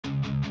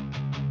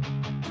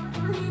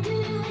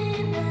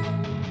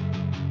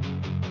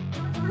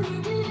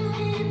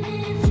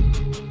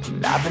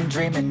I've been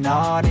dreaming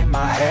on in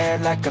my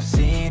head like I've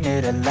seen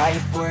it. A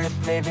life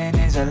worth living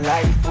is a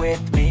life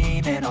with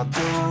meaning. I'll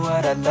do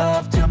what I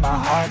love till my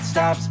heart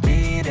stops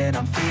beating.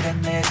 I'm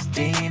feeding this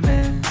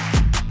demon.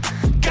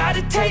 Got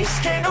a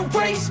taste, can't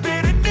erase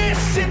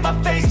bitterness in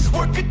my face.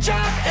 Work a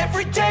job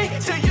every day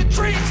till your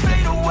dreams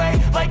fade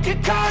away. Like a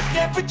card,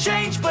 never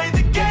change, play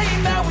the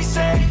game that we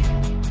say.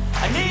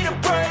 I need a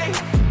break.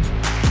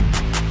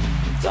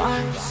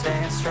 I'm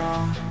staying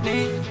strong,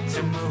 need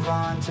to move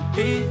on to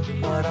be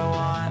what I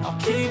want. I'll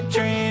keep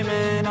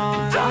dreaming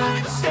on.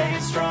 I'm staying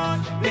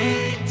strong,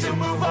 need to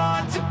move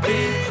on to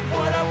be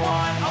what I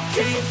want. I'll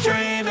keep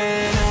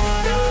dreaming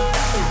on.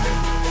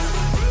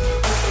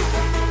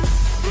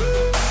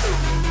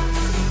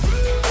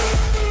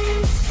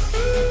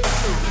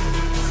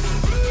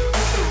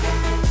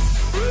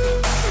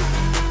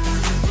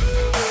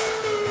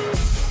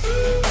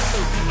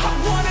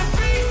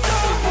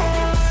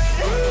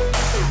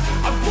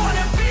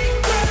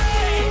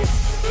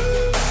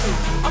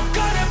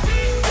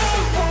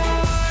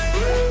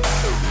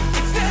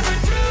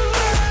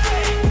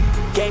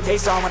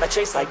 Face on when I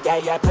chase like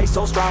that, yeah, I play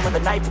so strong with a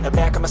knife in the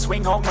back. I'ma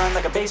swing home run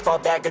like a baseball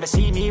bat. Gonna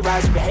see me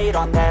rise, you can hate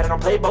on that. I don't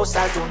play both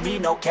sides, doing me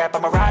no cap.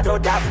 I'ma ride or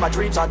die for my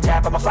dreams on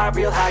tap. I'ma fly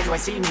real high, you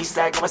ain't see me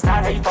slack. No, it's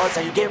not how you fall, it's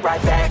how you get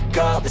right back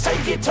up. That's how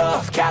you get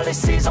tough.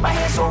 Calluses on my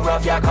hands so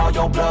rough, yeah, I call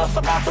your bluff.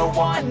 I'm not the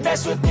one,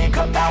 mess with me and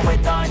come out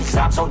with none. Cause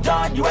I'm so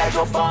done, you had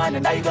your fun.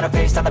 And now you're gonna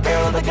face down the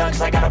barrel of the gun.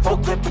 Cause I got a full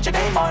clip, put your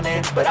name on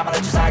it. But I'ma let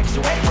you slide cause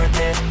you ain't worth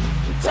it.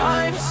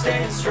 I'm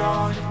staying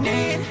strong,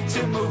 need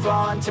to move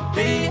on to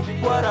be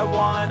what I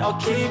want. I'll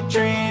keep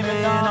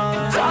dreaming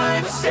on.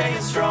 I'm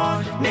staying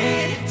strong,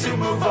 need to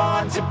move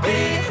on to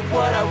be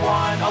what I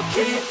want. I'll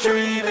keep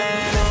dreaming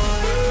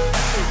on.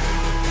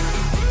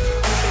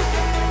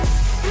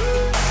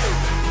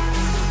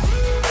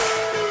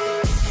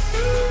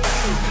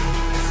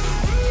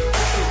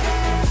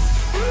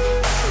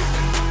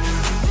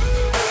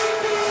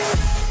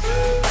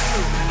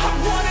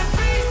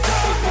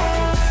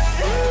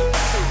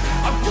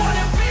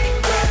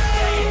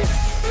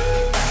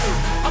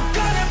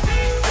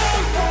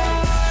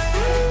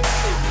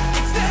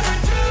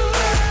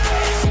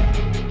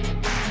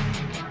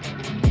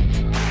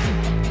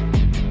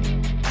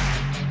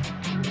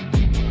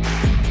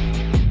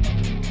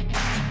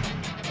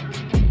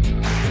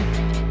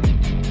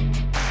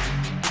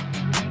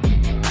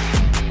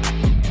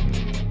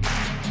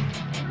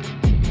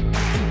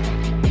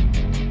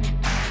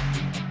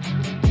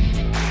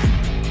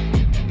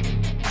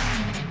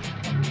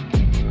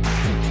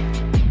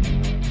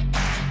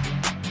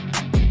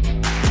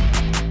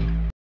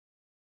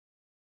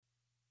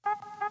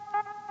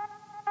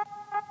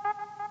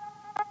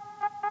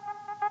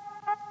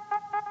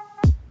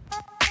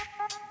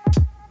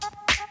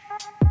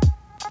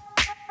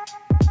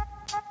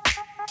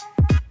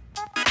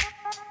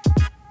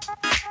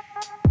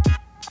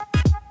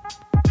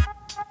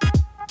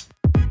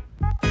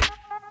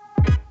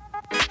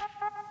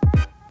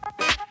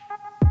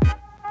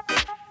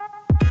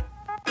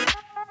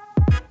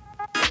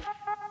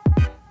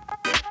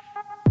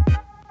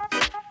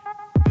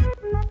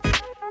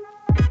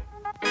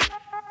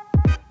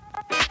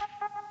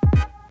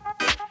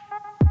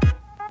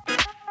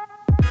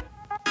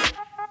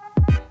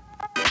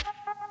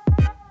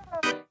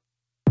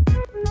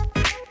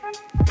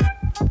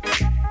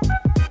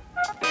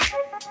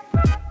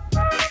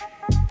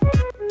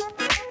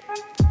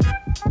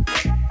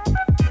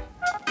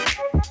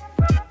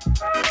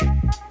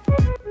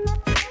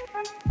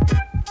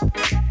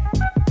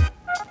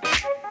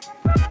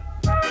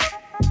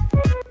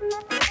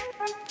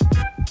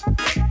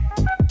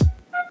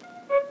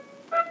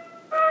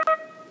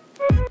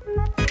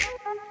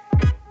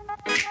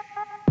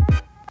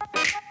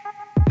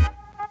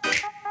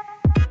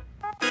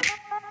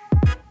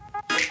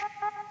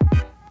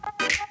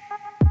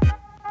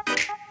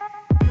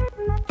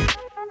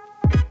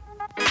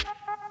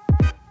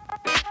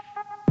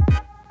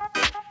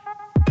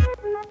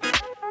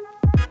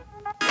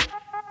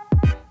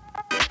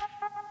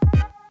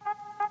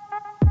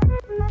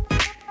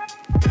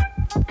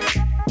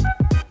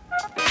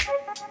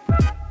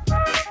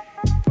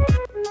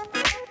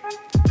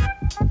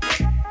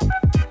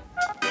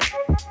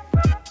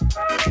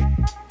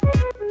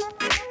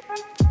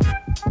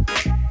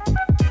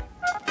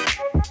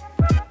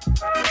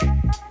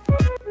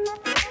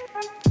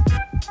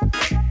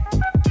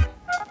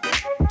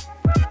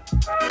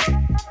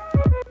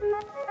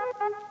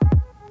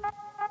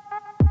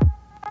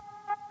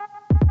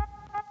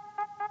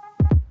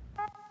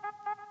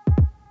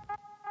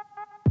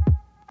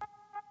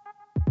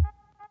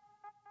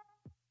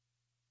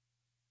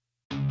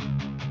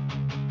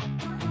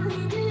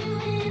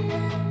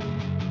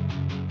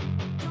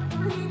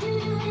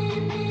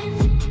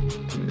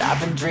 I've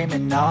been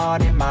dreaming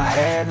on in my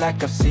head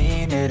like I've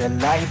seen it. A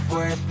life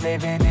worth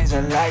living is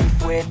a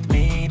life with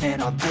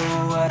meaning. I'll do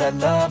what I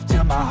love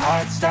till my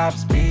heart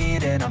stops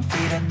beating. I'm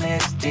feeding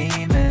this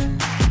demon.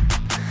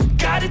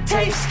 Got a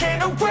taste,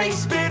 can't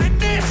erase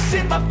bitterness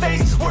in my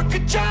face. Work a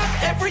job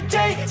every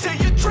day till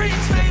your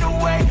dreams fade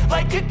away.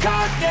 Like like a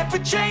card, never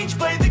change.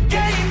 Play the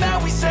game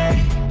that we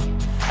say,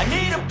 I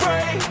need a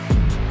break.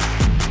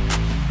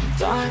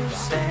 I'm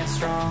staying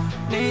strong,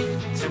 need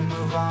to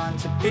move on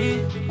to be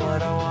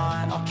what I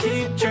want. I'll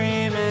keep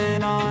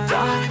dreaming on.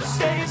 I'm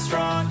staying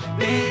strong,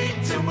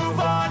 need to move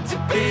on to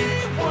be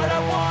what I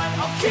want.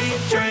 I'll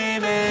keep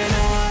dreaming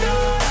on.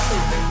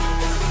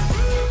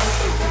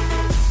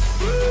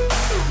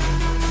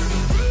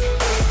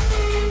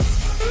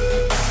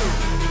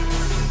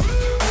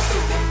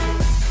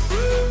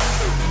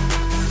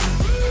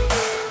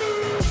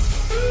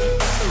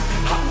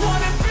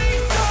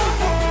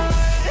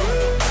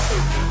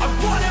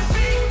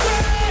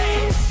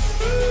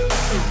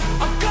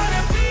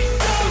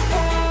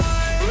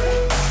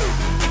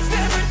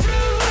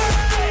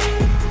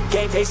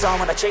 Face on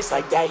when I chase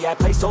like that. Yeah, I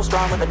play so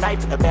strong with a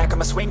knife in the back.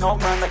 I'ma swing home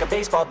run like a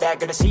baseball bat.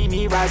 Gonna see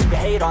me rise, you can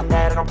hate on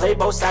that. I don't play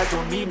both sides,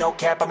 doing me no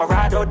cap. I'ma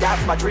ride or die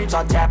for my dreams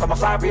on tap. I'ma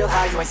fly real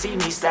high, you ain't see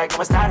me slack. No,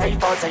 it's not how you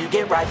fall, it's how you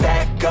get right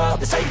back up.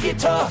 That's how you get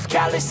tough.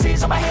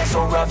 Calluses on my hands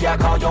so rough, yeah, I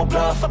call your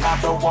bluff. I'm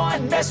not the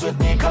one, mess with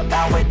me and come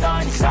out with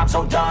none. Cause I'm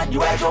so done, you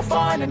had your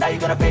fun. And now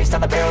you're gonna face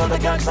down the barrel of the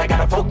gun. Cause I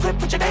got a full clip,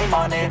 put your name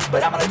on it.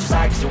 But I'ma let you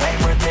slide cause you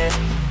ain't worth it.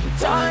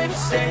 I'm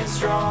staying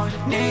strong,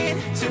 need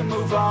to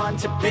move on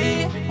to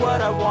be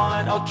what I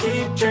want. I'll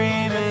keep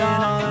dreaming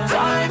on.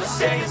 I'm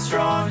staying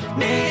strong,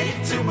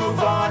 need to move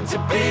on to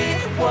be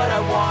what I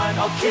want.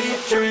 I'll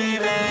keep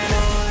dreaming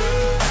on.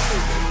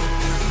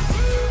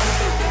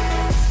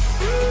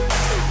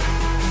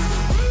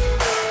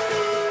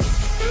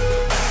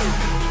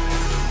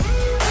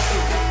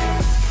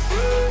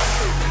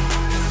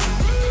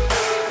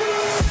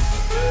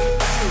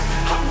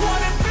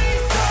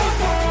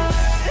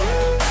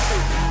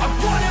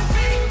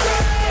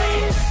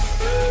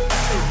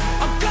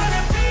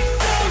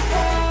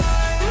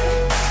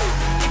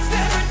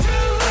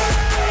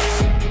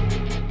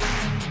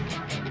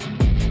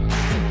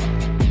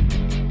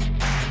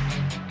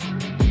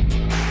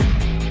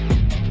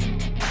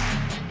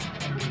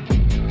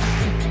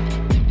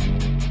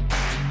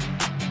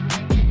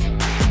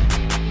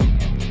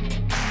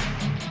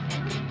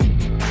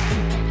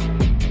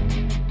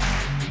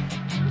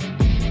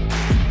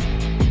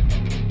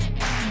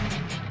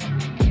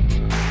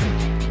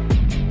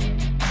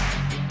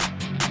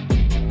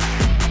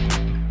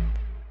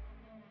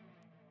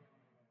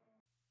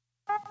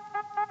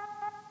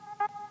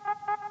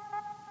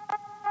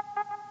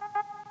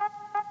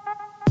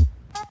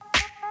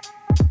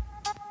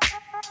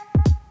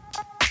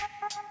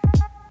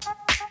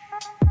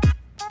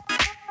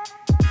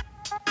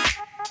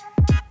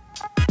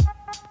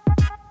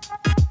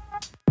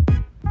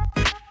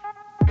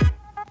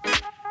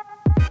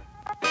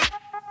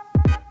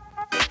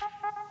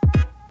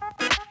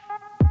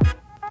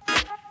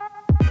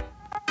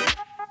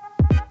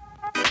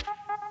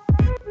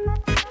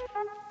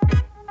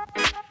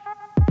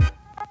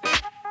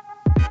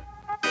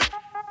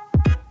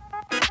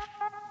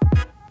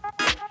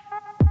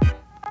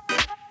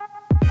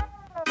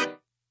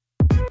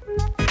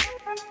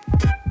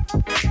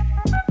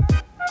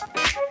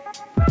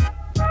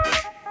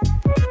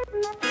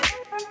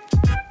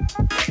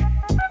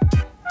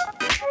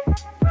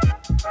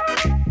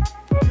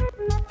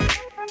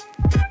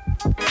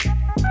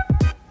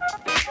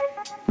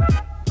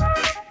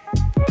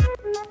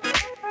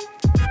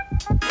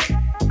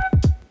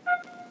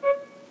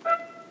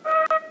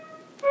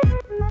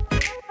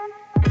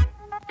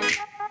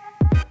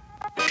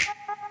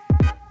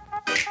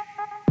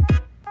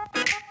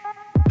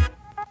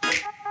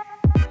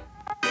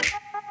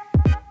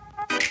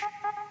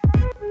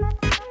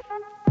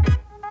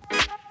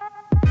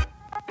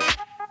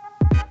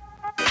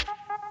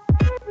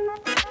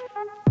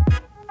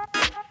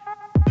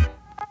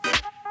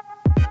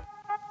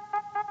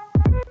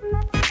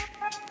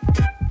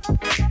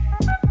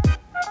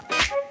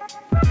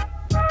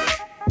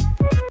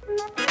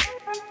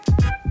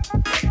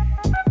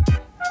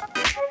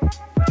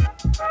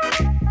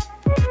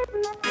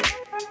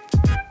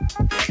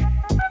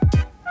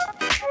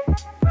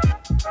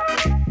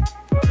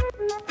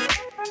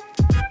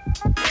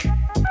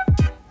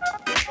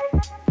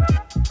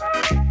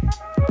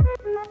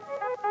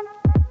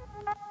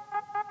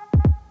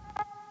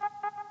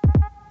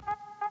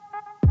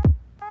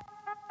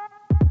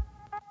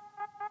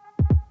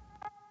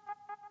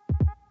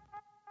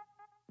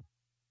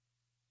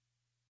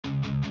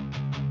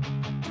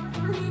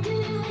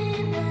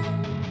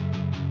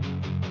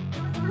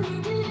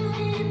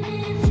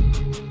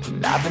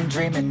 I've been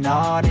dreaming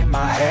on in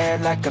my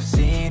head like I've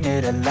seen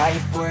it. A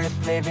life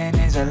worth living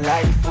is a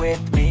life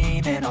with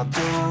meaning. I'll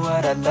do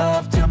what I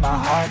love till my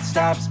heart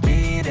stops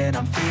beating.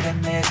 I'm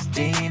feeding this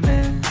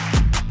demon.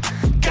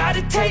 Got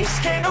a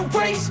taste, can't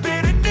erase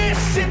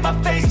bitterness in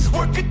my face.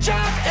 Work a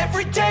job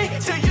every day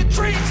till your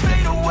dreams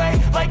fade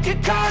away. Like a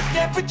card,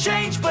 never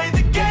change, play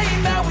the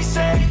game that we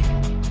say.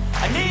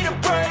 I need a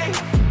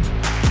break.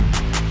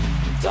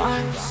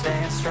 I'm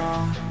staying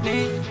strong,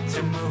 need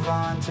to move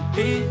on to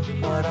be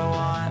what I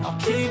want. I'll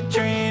keep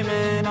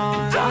dreaming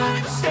on.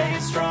 I'm staying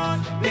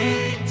strong,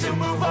 need to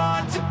move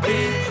on to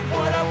be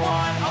what I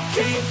want. I'll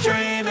keep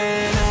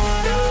dreaming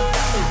on.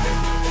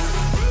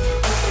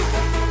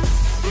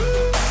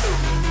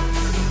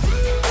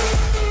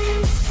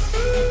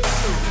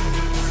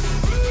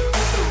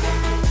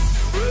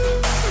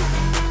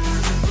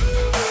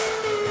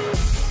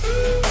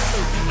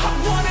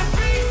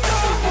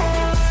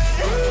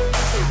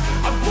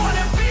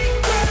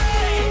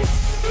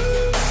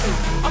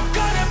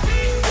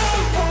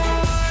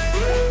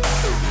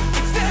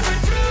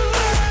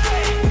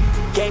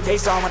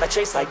 pace on when I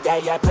chase like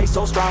that. Yeah, I play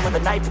so strong with a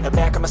knife in the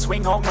back. I'ma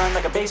swing home run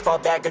like a baseball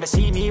bat. Gonna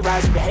see me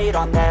rise, you can hate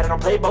on that. I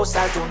don't play both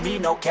sides, doing me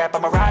no cap.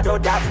 I'ma ride or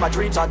die for my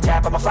dreams on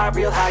tap. I'ma fly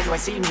real high, you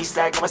ain't see me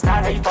slack. No, it's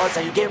not how you fall, it's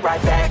how you get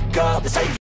right back up. That's how you